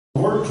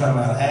word come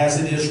out,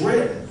 as it is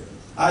written.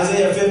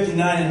 Isaiah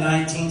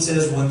 59:19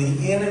 says, when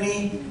the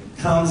enemy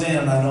comes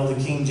in, I know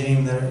the King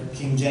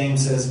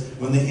James says,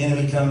 when the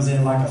enemy comes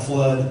in like a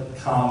flood,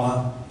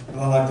 comma.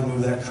 I like to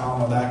move that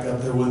comma back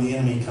up there. When the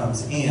enemy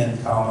comes in,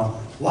 comma,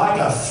 like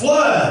a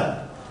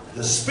flood,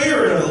 the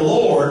Spirit of the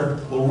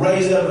Lord will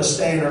raise up a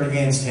standard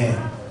against him.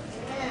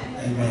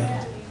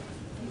 Amen.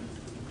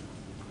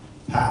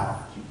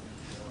 Power.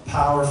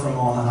 Power from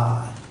on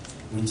high.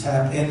 We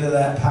tap into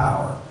that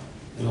power.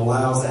 It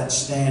allows that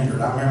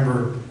standard. I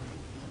remember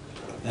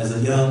as a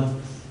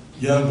young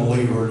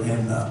believer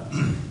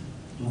in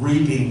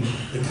reaping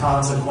the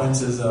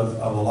consequences of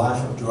a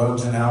life of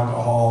drugs and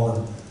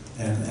alcohol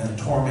and a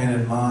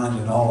tormented mind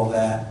and all of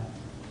that.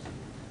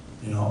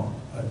 You know,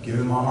 I'd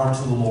given my heart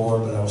to the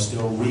Lord, but I was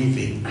still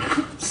reaping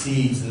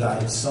seeds that I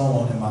had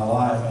sown in my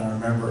life. And I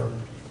remember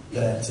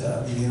that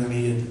the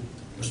enemy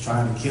was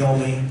trying to kill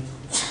me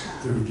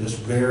through just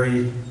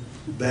very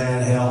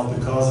bad health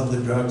because of the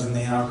drugs and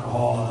the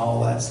alcohol and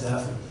all that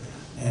stuff.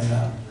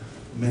 And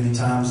many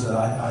times that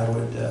I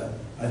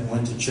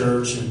went to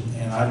church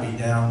and I'd be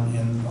down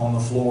on the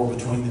floor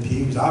between the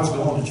pews. I was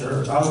going to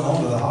church. I was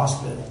going to the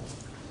hospital.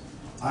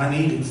 I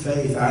needed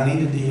faith. I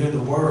needed to hear the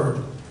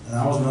word, and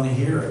I was going to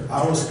hear it.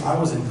 I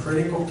was in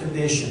critical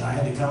condition. I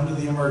had to come to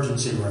the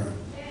emergency room.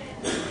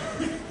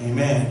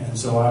 Amen. And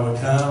so I would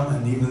come,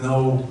 and even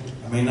though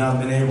I may not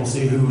have been able to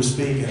see who was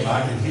speaking,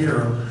 I could hear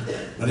them.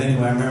 But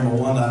anyway, I remember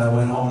one night I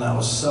went home and I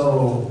was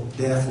so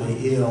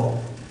deathly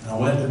ill. And I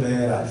went to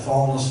bed. I'd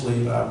fallen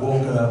asleep. I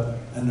woke up,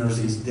 and there's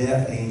these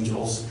death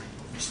angels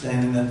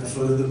standing at the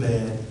foot of the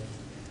bed.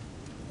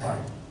 Like,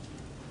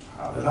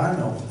 how did I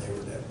know they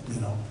were dead?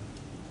 You know,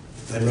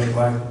 they look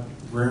like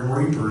grim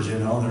reapers. You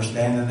know, they're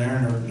standing there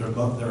and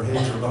their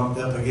heads are bumped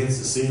up against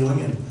the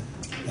ceiling,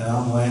 and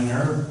I'm laying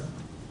there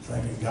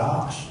thinking,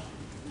 gosh.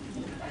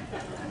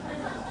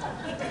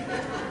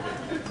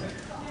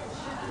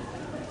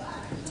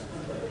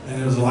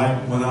 And it was like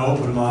when I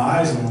opened my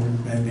eyes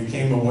and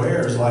became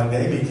aware, it's like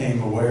they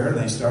became aware, and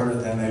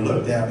they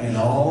looked at me, and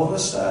all of a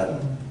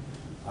sudden,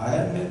 I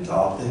hadn't been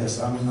taught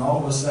this. I mean, all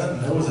of a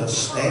sudden, there was a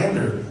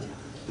standard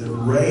that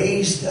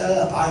raised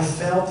up. I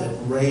felt it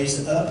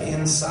raised up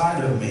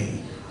inside of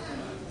me.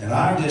 And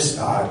I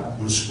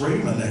was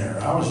screaming there.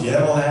 I was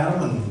yelling at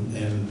them,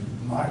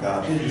 and my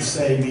God didn't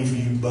save me for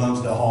you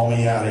bums to haul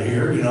me out of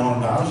here, you know,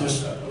 and I was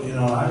just, you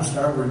know, I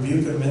started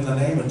rebuking them in the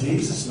name of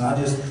Jesus, and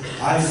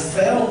I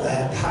felt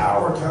that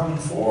power coming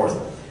forth,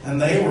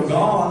 and they were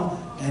gone,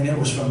 and it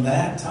was from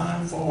that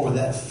time forward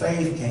that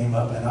faith came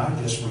up, and I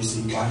just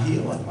received my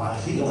healing. My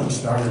healing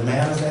started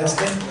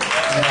manifesting,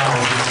 and I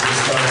was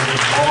just started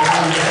getting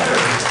better and better.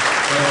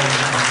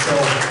 And so,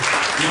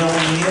 you know,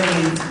 when the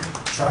enemy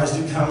tries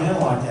to come in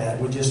like that,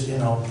 we just, you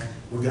know,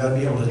 we've got to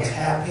be able to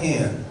tap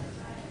in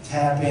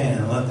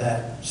and let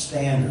that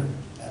standard,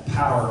 that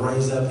power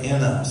raise up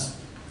in us.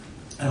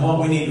 And what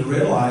we need to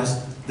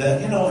realize that,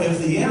 you know, if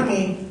the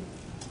enemy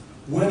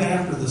went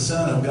after the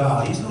Son of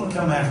God, he's going to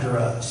come after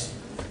us.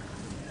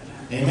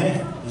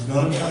 Amen. He's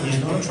going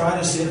to try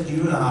to sift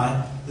you and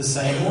I the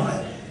same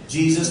way.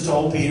 Jesus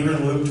told Peter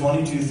in Luke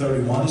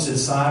 22:31, he said,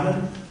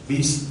 Simon,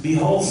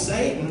 behold,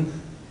 Satan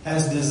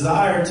has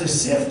desired to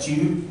sift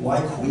you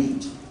like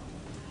wheat.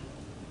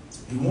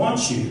 He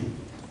wants you.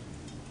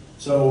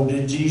 So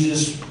did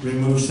Jesus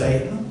remove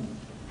Satan?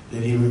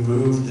 Did he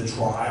remove the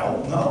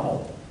trial?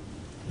 No.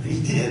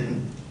 He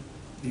didn't.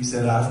 He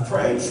said, I've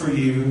prayed for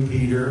you,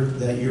 Peter,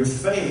 that your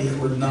faith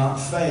would not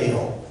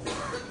fail.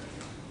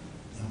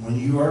 And when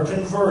you are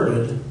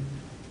converted,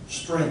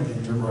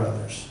 strengthen your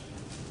brothers.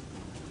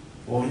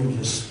 Well, he was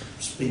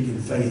just speaking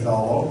faith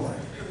all over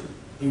him.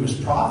 He was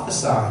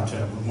prophesying to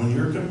him. When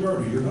you're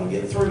converted, you're going to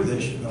get through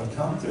this. You're going to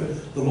come through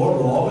it. The Lord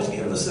will always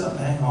give us something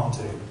to hang on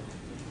to.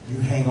 You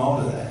hang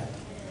on to that.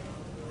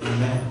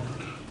 Amen.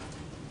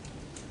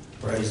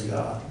 Praise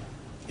God.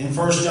 In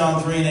 1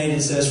 John 3:8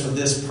 it says, for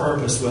this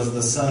purpose was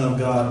the Son of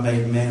God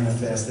made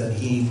manifest, that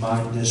he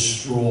might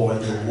destroy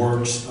the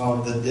works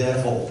of the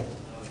devil.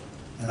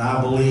 And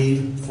I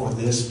believe for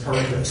this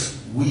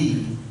purpose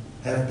we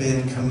have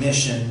been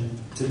commissioned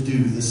to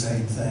do the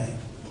same thing.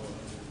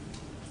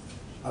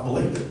 I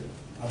believe it.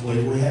 I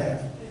believe we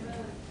have.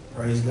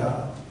 Praise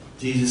God.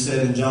 Jesus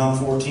said in John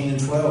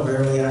 14:12,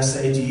 verily I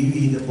say to you,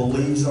 he that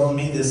believes on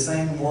me, the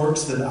same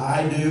works that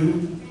I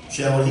do,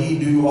 shall he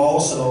do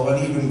also,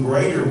 and even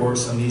greater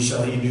works than these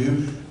shall he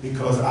do,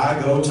 because I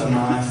go to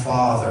my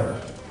Father.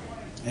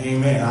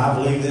 Amen. I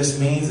believe this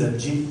means that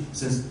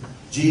since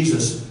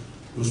Jesus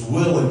was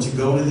willing to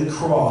go to the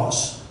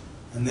cross,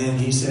 and then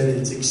he said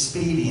it's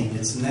expedient,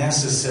 it's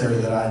necessary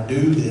that I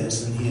do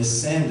this, and he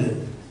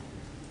ascended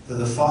to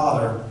the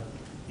Father.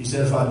 He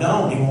said, if I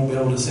don't, he won't be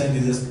able to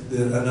send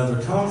you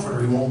another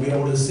comforter. He won't be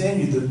able to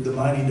send you the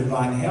mighty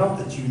divine help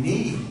that you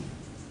need.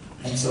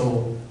 And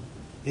so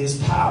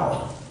his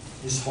power,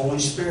 his Holy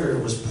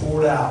Spirit was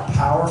poured out,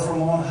 power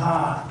from on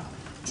high,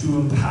 to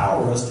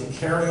empower us to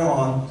carry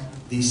on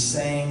these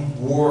same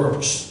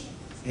works.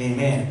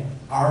 Amen.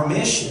 Our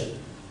mission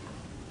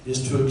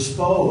is to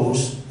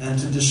expose and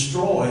to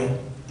destroy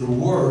the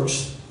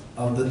works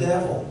of the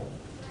devil.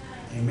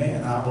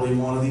 Amen. I believe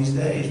one of these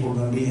days we're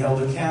going to be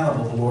held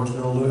accountable. The Lord's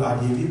going to look, I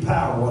give you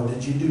power. What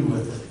did you do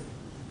with it?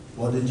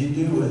 What did you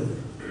do with it?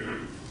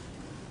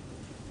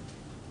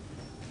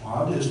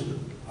 Well,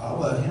 I'll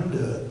let him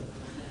do it.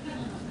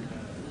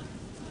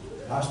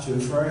 I was too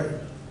afraid.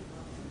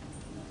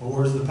 Well,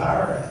 where's the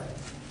power at?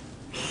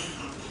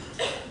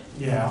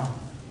 Yeah.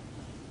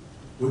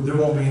 There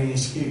won't be any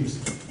excuse.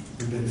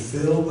 We've been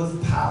filled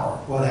with power.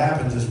 What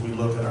happens is we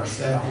look at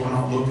ourselves. We're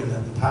not looking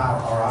at the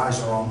power. Our eyes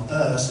are on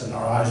us, and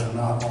our eyes are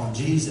not on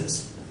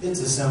Jesus.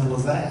 It's as simple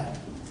as that.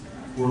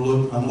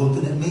 I'm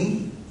looking at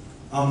me.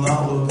 I'm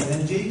not looking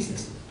at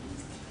Jesus.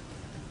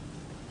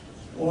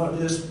 Well,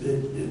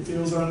 it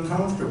feels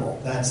uncomfortable.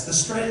 That's the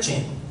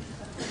stretching.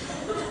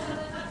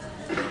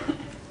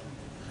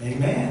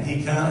 Amen.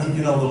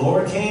 The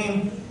Lord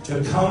came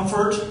to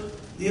comfort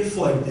the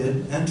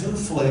afflicted and to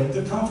afflict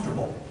the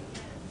comfortable.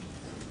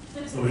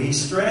 So He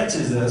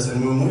stretches us,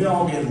 and when we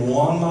all get in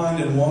one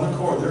mind and one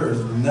accord, there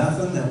is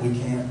nothing that we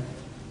can't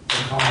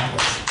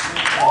accomplish.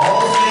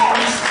 All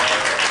things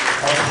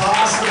are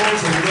possible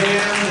to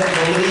them that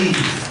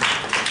believe.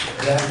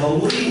 That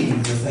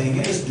believe. The thing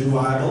is, do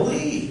I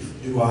believe?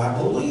 Do I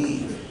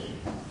believe?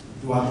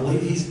 Do I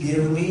believe He's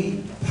given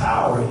me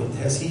power?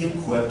 Has He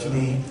equipped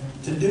me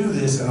to do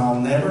this? And I'll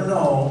never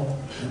know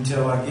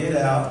until I get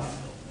out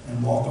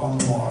and walk on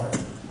the water.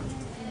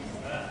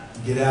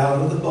 Get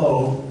out of the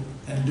boat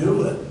and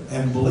do it.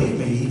 And believe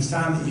me, each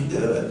time that you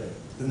do it,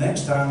 the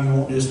next time you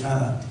won't just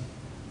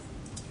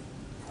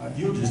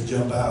you'll just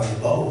jump out of the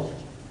boat.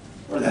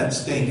 Where's that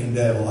stinking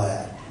devil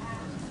at?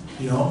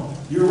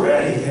 You're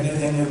ready, and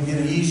it'll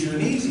get easier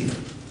and easier.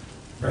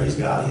 Praise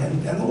God.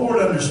 And the Lord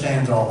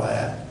understands all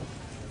that.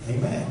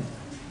 Amen.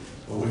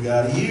 But we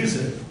got to use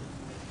it.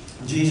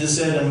 Jesus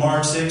said in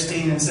Mark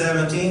 16 and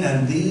 17,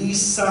 and these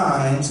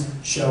signs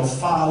shall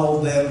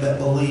follow them that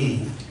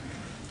believe.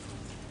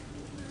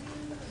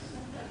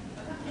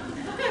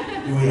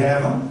 Do we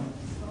have them?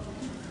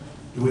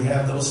 Do we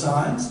have those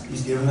signs?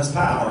 He's given us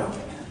power.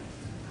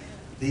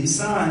 These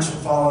signs shall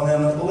follow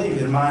them that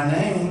believe. In my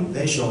name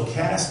they shall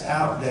cast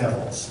out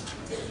devils.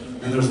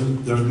 And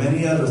there's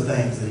many other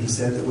things that He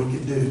said that we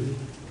could do.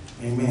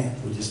 Amen.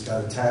 We just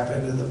got to tap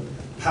into the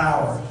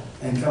power.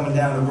 And coming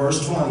down to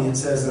verse 20, it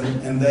says,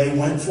 and they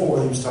went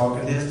forth. He was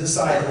talking to His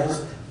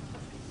disciples.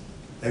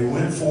 They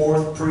went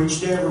forth,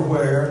 preached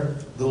everywhere,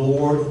 the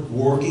Lord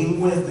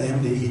working with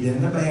them. He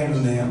didn't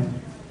abandon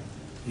them.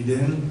 He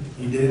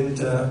didn't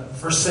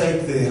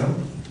forsake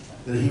them.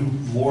 The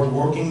Lord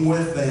working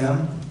with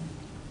them,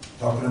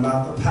 talking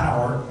about the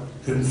power,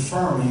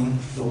 confirming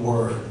the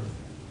Word.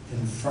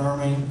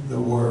 Confirming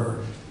the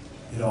Word.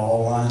 It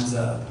all lines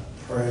up.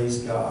 Praise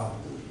God.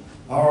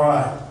 All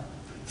right.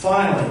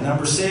 Finally,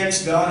 number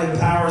 6, God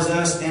empowers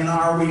us in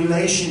our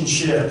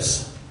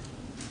relationships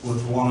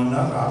with one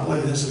another. I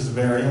believe this is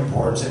very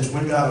important. Since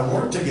we've got to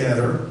work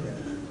together,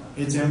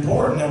 it's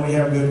important that we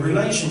have good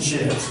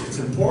relationships. It's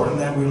important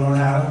that we learn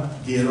how to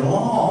get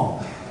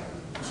along.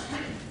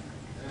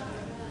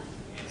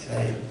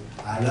 Say,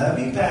 I love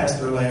you,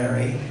 Pastor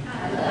Larry.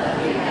 I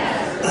love you,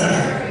 Pastor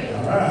Larry.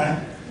 All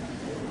right.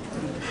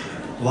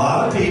 A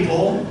lot of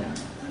people,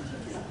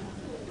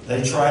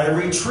 they try to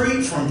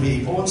retreat from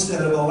people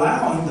instead of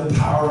allowing the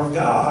power of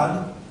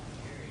God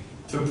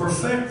to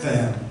perfect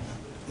them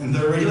in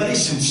their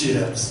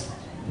relationships.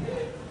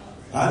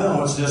 I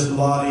know it's just a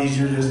lot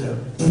easier just to,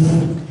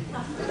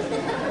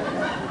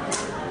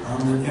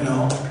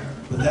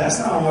 but that's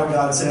not what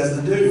God says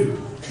to do.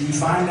 Do you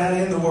find that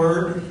in the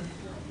Word?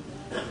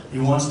 He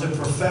wants to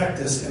perfect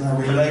us in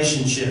our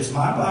relationships.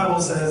 My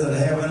Bible says that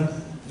heaven,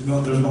 there's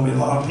going to be a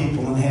lot of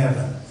people in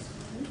heaven.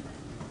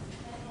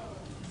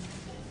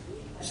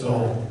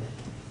 So,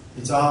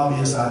 it's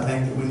obvious, I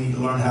think, that we need to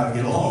learn how to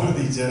get along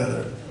with each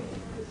other.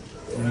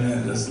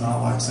 And it's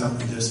not like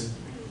something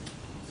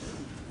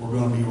we're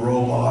going to be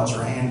robots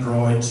or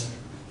androids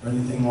or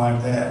anything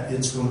like that.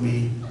 It's going to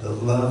be the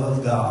love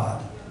of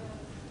God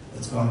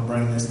that's going to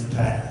bring this to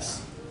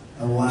pass.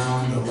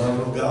 Allowing the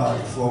love of God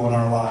to flow in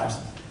our lives.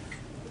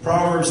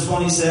 Proverbs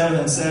 27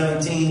 and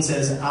 17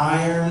 says,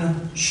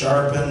 iron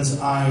sharpens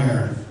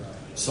iron.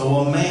 So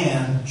a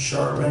man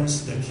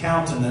sharpens the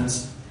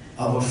countenance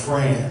of a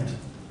friend.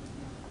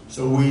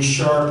 So we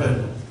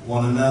sharpen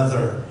one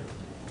another.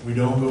 We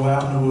don't go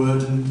out in the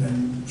woods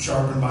and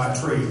sharpen by a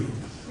tree.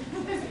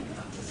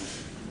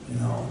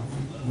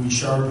 We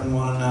sharpen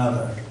one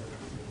another.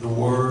 The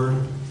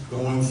Word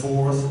going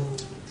forth.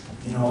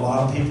 A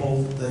lot of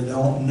people, they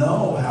don't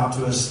know how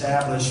to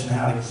establish and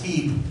how to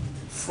keep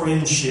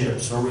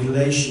friendships or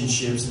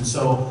relationships. And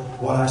so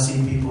what I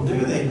see people do,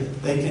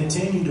 they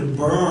continue to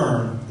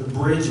burn the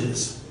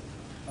bridges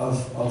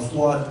of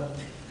what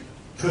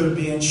could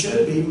be and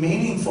should be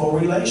meaningful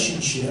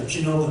relationships.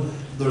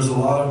 There's a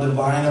lot of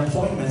divine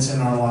appointments in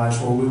our lives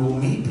where we will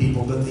meet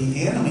people, but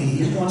the enemy,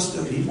 he wants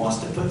to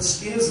put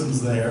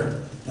schisms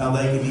there. Now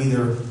they can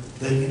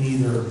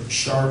either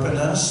sharpen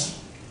us,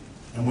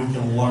 and we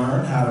can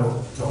learn how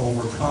to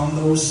overcome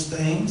those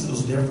things,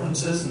 those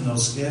differences and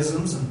those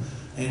schisms,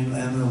 and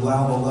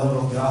allow the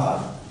love of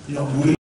God. We